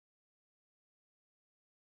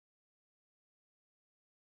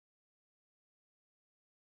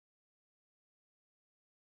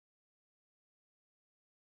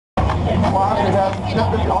Watch it, just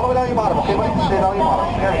all the way down your bottom, okay, buddy? Stay down your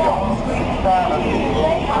bottom. There you go.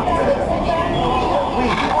 We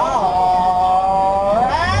are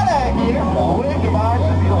out of here. Wave goodbye to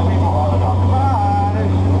the beautiful people on the dock. Goodbye.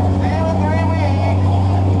 See you in 3 weeks.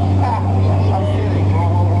 I'm kidding.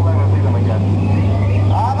 We'll never see them again.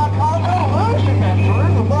 I'm a convolution mentor.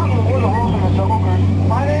 The bottom of the world in the jungle.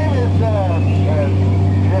 My name is, Jerry.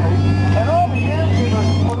 And I'll be answering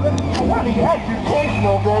for the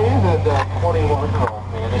educational days and 21-year-old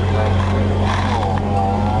man.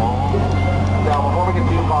 Now, before we get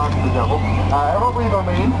too far into the jungle, everyone please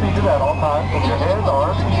remain seated at all times with your hands,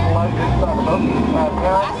 arms, legs inside of them, and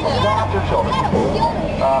parents, not your children.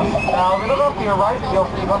 Now, if you look up to your right, you'll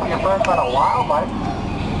see one of your first kind of wildlife.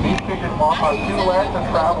 These creatures walk on 2 legs and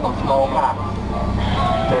travel in small packs.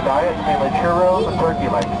 Their diet is mainly churros and turkey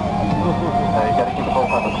legs. You gotta keep the whole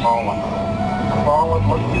time a small one. The small one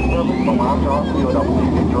looks too perfect, but lounge on to it, I'll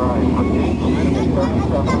leave it dry for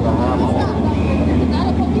 37.5.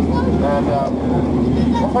 And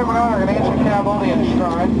looks like we're now in an ancient Cambodian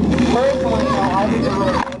shrine. Personally, I think it's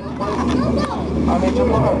really I mean, just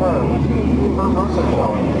look at her. Her roots are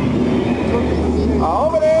showing.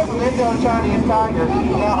 Over there is an Indo-Chinese tiger.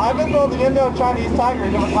 Now, I've been told the Indo-Chinese tiger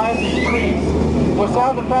is behind these trees. With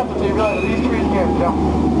sound effects, until you realize that these trees can't jump.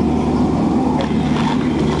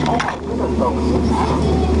 Oh my goodness, folks.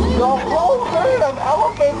 The whole herd of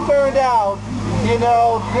elephants turned out. You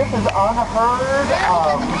know, this is unheard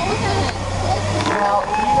of. Now,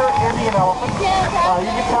 these are Indian elephants.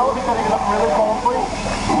 You can tell because they look really closely.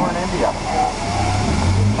 We're in India.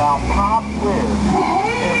 Now, pop quiz.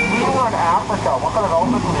 If we were in Africa, what kind of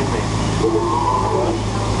elephants would it be?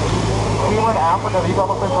 If we were in Africa, these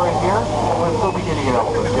elephants right here, we'd still be Indian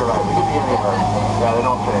elephants. You're right. We could be anywhere. Yeah, they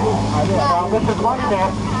don't change. Now, this is funny, man.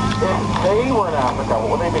 If they were in Africa,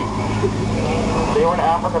 what would they be? If they were in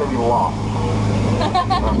Africa, they'd be long.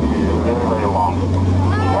 Very, very long.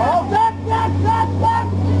 Oh, duck!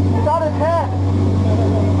 It's on his head!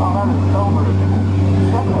 Oh, that is so rude.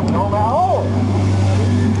 That's a no man. Oh!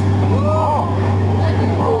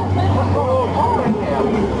 Oh,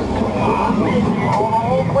 the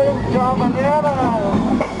whole place John Bananas!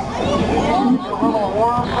 A little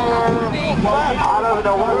warfare. I don't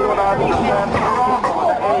know what's going on with the fence.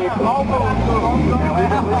 Hey, we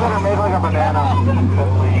better make like a banana.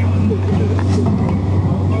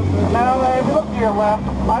 Now, if you look to your left,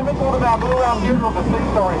 I've been told about blue around here with a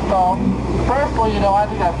 6-story stall. Personally, you know, I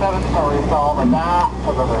think that 7-story stall, but that's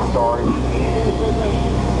another story.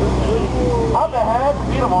 Up ahead,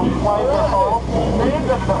 beautiful flight control. Named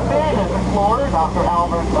after the famous explorer, Dr.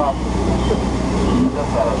 Albert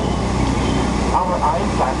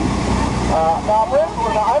Einstein. Now,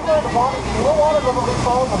 personally, I've learned you don't want to go to these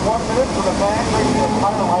falls in 1 minute with a bang rating the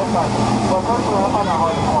entire lifetime. But personally, I find that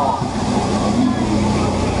hard to follow.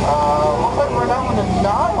 Looks like we're now in the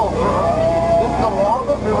Nile River. This is the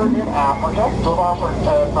longest river in Africa. So far for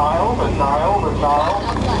Nile.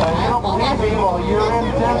 And you don't believe me? Well, you're in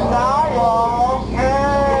denial.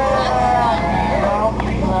 No.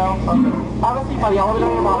 Honestly, buddy, I'll let me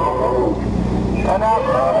know your mom. And now,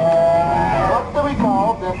 what do we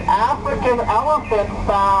call this African elephant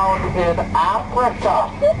found in Africa?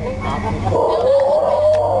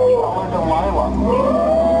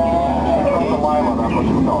 Delilah, that's what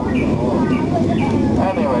it's called.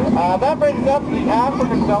 Anyway, that brings us to the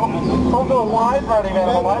African elephant. Home to a wide variety of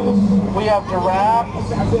animal life. We have giraffes,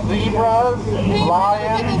 zebras,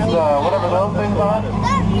 lions, whatever those things are.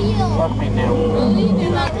 Must be new.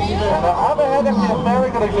 And up ahead, actually a very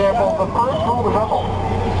good example of the first rule of the jungle.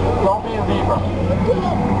 Don't be a zebra.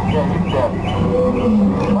 Yeah, he's dead.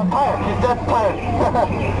 But tired. He's dead tired.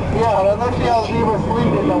 Yeah, that's actually how zebras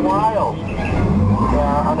sleep in the wild.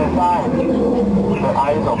 On their side, their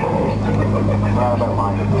eyes open. Rather than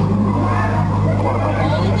mine. What am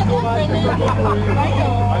I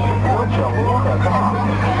come on.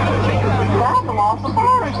 That's a lost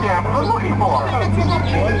safari camp. What are you looking for?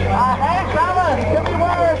 Hey, Simon, it could be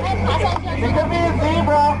worse. It could be a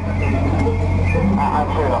zebra. I'm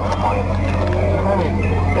sure that's the point. I mean,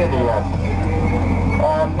 maybe yes.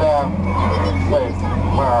 And, wait,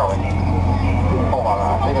 where are we? Hold on, I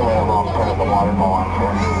think I made a wrong turn at the waterfall on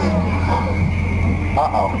here.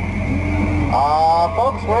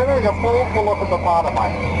 Folks, we're going to full look at the bottom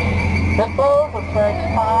line. Hippos have sank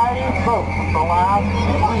 5 boats the last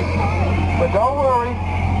 2 weeks. But don't worry,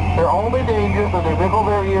 their only danger is that they wiggle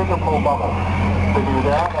their ears and pull bubbles. If they do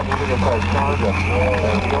that, I think they're going to try to charge us.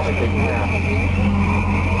 That's the only thing here.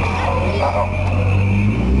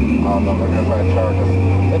 Oh, no, they're going to try to charge us.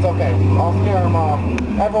 It's okay. I'll scare them off.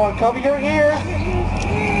 Everyone, cover your ears.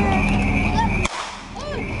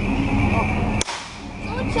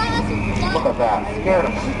 Look at that. Scared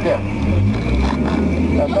them stiff.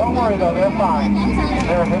 Now, don't worry though, they're fine.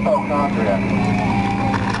 They're hypochondriac.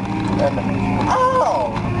 And,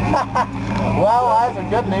 oh! Well, I have some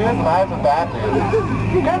good news and I have some bad news.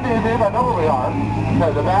 Good news is I know where we are.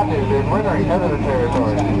 No, the bad news is we're entering Kaeden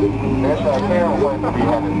territory. It's a terrible place to be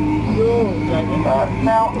headed.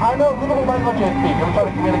 Now, I know little language they speak. I'm trying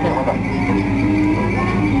to communicate with them.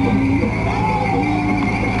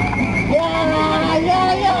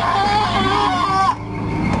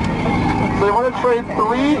 They want to trade 3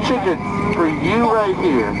 chickens for you right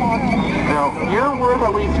here. Now, you're worth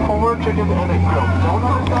at least 4 chickens and a goat. Don't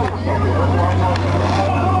understand yourself.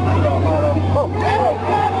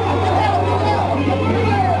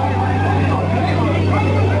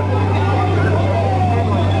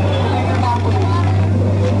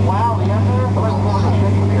 Wow, the emperor? So let's go with the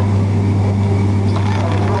chicken here.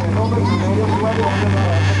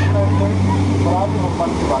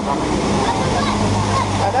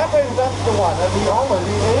 And that brings us to one, the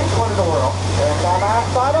 8th one in the world. And on our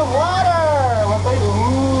side of water! What they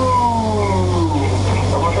ooh!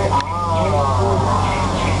 Or what they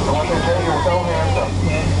or what they say, you're so handsome.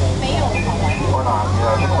 Or not,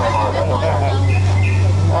 yeah, just play hard, that's okay.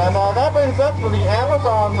 And that brings us to the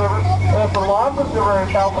Amazon River. It's the longest river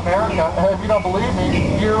in South America. If you don't believe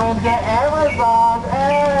me, you're in the Amazon.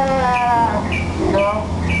 You know?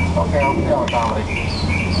 Okay, I'll see how it's comedy.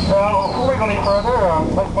 Before we go any further,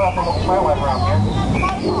 let's play my wife around here.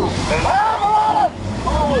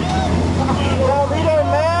 Now these are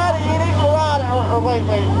mad eating piranha. Oh, wait.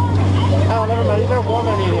 Oh, never mind. These are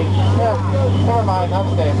woman eating. Yeah, never mind.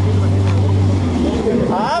 I'm staying.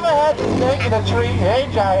 I'm ahead to snake in a tree.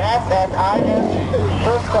 H-I-S-S-I-N-G.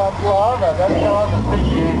 First class love, that's called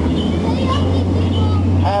appreciation.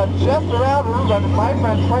 And just around the room is my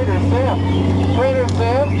friend Trader Sam. Trader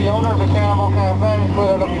Sam, the owner of the Cannibal Cafe,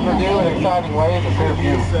 clearly looking for new and exciting ways to serve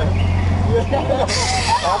you.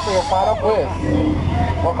 After your final quiz,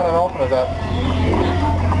 what kind of elephant is that?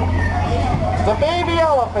 The baby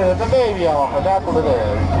elephant, that's what it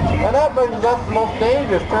is. And that brings us the most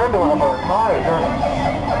dangerous turn to our entire journey.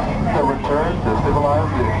 The return to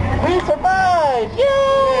civilized living. We survived!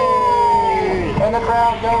 Yay! And the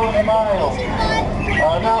crowd goes miles.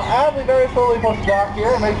 Now, as we very slowly push dock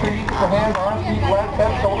here, make sure you keep your hands, arms, feet, legs,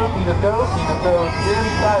 head, shoulders, knee to toes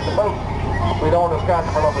inside the boat. We don't want to scratch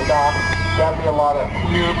from over the dock. Got to be a lot of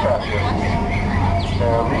peer pressure.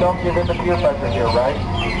 We don't give in to peer pressure here, right?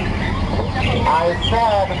 I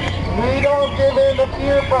said, we don't give in to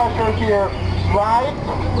peer pressure here, right?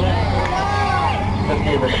 Just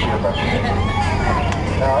give in to peer pressure.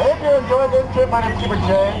 Now, if you enjoyed this trip, my name is Super J.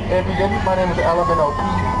 If you didn't, my name is LMNOP.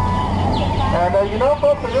 And you know,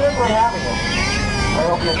 folks, I really enjoyed having it. I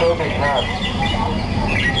hope you enjoyed making that. I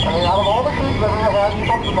mean, out of all the trips that we have had, you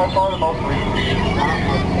folks are by far the most recent.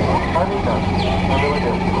 I mean that. I really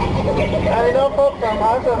do. And you know, folks, I'm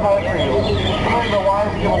going to advise for you. Come in the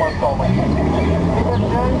wise given one told me. Because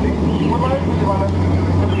Jay would like to give on it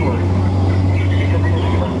February.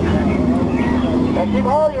 And keep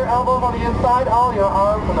all your elbows on the inside, all your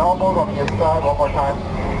arms and elbows on the inside one more time.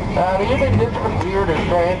 And you think this is weird and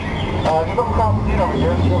strange. Just look across the scene over here.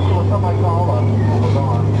 You'll see what some might call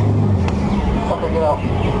something, you know.